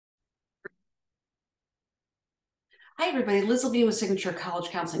Hi, everybody. Liz Levine with Signature College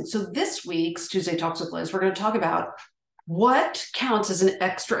Counseling. So this week's Tuesday Talks with Liz, we're going to talk about what counts as an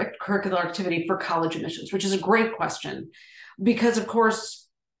extracurricular activity for college admissions, which is a great question because, of course,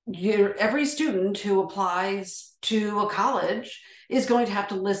 every student who applies to a college is going to have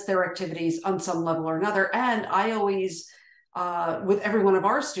to list their activities on some level or another. And I always, with every one of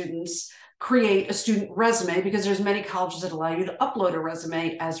our students, create a student resume because there's many colleges that allow you to upload a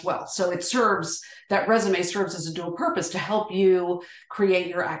resume as well. So that resume serves as a dual purpose to help you create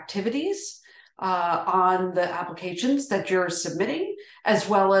your activities on the applications that you're submitting, as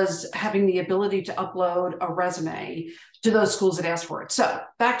well as having the ability to upload a resume to those schools that ask for it. So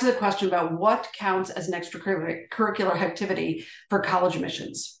back to the question about what counts as an extracurricular activity for college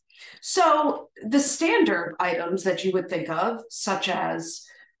admissions. So the standard items that you would think of, such as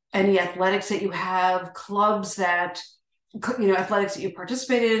any athletics that you have, clubs that, athletics that you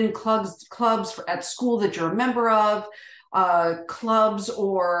participated in, clubs at school that you're a member of, clubs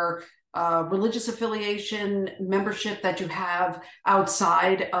or religious affiliation membership that you have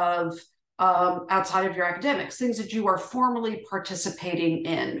outside of your academics, things that you are formally participating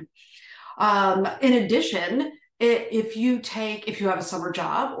in. In addition, if you have a summer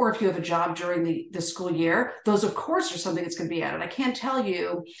job or if you have a job during the school year, those of course are something that's going to be added. I can't tell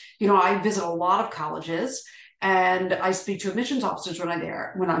you, I visit a lot of colleges and I speak to admissions officers when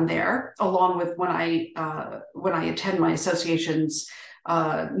I'm there, along with when I attend my association's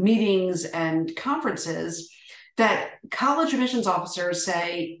meetings and conferences, that college admissions officers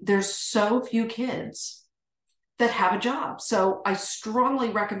say there's so few kids that have a job. So I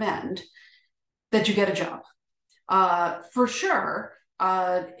strongly recommend that you get a job. For sure,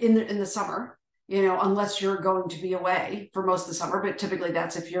 in the summer, unless you're going to be away for most of the summer, but typically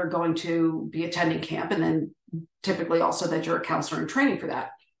that's if you're going to be attending camp, and then typically also that you're a counselor in training for that.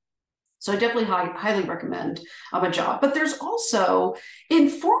 So I definitely highly recommend a job. But there's also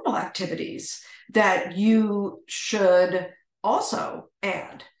informal activities that you should also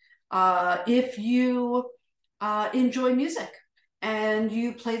add. If you enjoy music and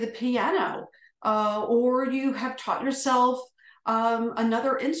you play the piano, or you have taught yourself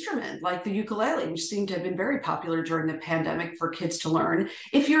another instrument like the ukulele, which seemed to have been very popular during the pandemic for kids to learn.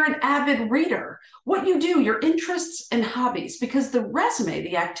 If you're an avid reader, what you do, your interests and hobbies, because the resume,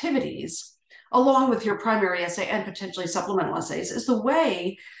 the activities, along with your primary essay and potentially supplemental essays, is the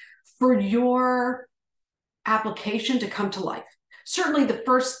way for your application to come to life. Certainly the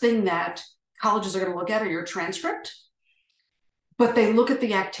first thing that colleges are going to look at are your transcript, but they look at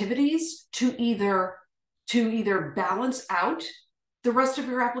the activities to either balance out the rest of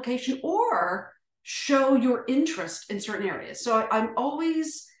your application or show your interest in certain areas. So I'm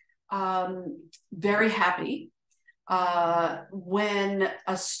always very happy when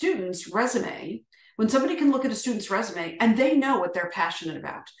somebody can look at a student's resume and they know what they're passionate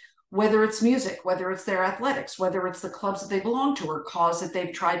about, whether it's music, whether it's their athletics, whether it's the clubs that they belong to or cause that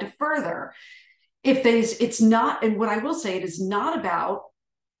they've tried to further. It's not, and what I will say, it is not about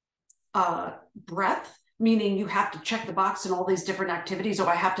breadth, meaning you have to check the box in all these different activities. Oh,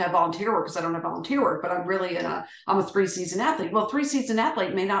 I have to have volunteer work because I don't have volunteer work, but I'm a 3-season athlete. Well, 3-season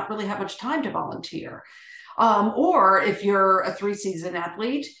athlete may not really have much time to volunteer. Or if you're a 3-season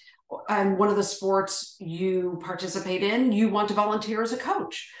athlete and one of the sports you participate in, you want to volunteer as a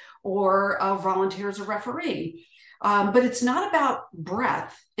coach or volunteer as a referee. But it's not about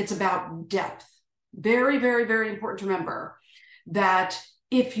breadth, it's about depth. Very, very, very important to remember that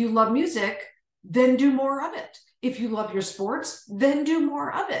if you love music, then do more of it. If you love your sports, then do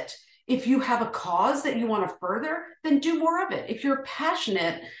more of it. If you have a cause that you want to further, then do more of it. If you're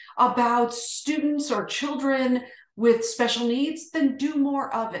passionate about students or children with special needs, then do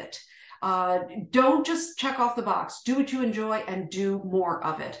more of it. Don't just check off the box. Do what you enjoy and do more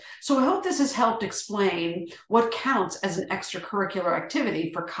of it. So I hope this has helped explain what counts as an extracurricular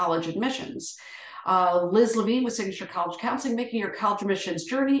activity for college admissions. Liz Levine with Signature College Counseling, making your college admissions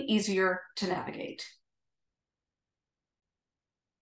journey easier to navigate.